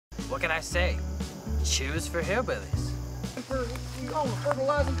What can I say? Choose for hillbillies. We own a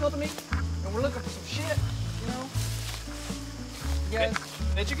fertilizing company, and we're looking for some shit, you know? You guys,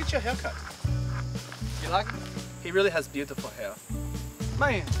 Did you get your hair cut? you like it? He really has beautiful hair.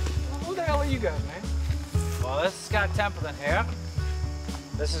 Man, who the hell are you guys, man? Well, this is Scott Templeton here.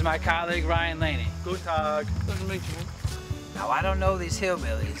 This is my colleague, Ryan Laney. Good Tag. Nice to meet you, man. Now, I don't know these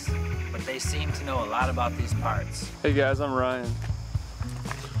hillbillies, but they seem to know a lot about these parts. Hey guys, I'm Ryan.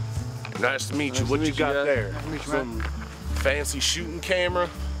 Nice to meet you. Nice What to you meet you got guys. there? Nice to meet you, Some fancy shooting camera?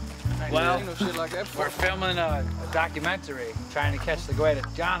 Well, Ain't no shit like that before. we're filming a documentary trying to catch the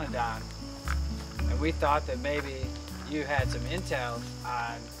Iguanodon, and we thought that maybe you had some intel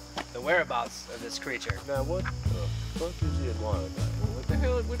on the whereabouts of this creature. Now what the fuck is the Iguanodon? What the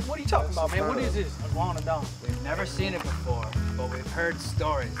hell? What are you talking about, man? What is this? Iguanodon. We've never seen it before, but we've heard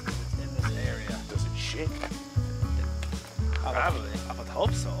stories that it's in this area. Does it shake? Probably. I would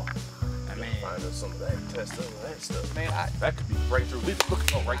hope so. I mean, Find us some of that, test some of that stuff. Man, That could be breakthrough. Look,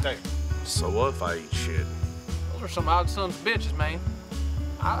 oh, right there. So what if I eat shit? those are some odd sons of bitches, man.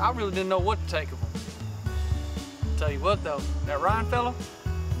 I really didn't know what to take of them. Tell you what, though, that Ryan fella,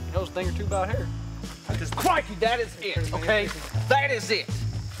 he knows a thing or two about hair. crikey, that is it, okay? That is it.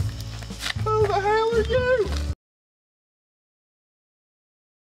 Who the hell are you?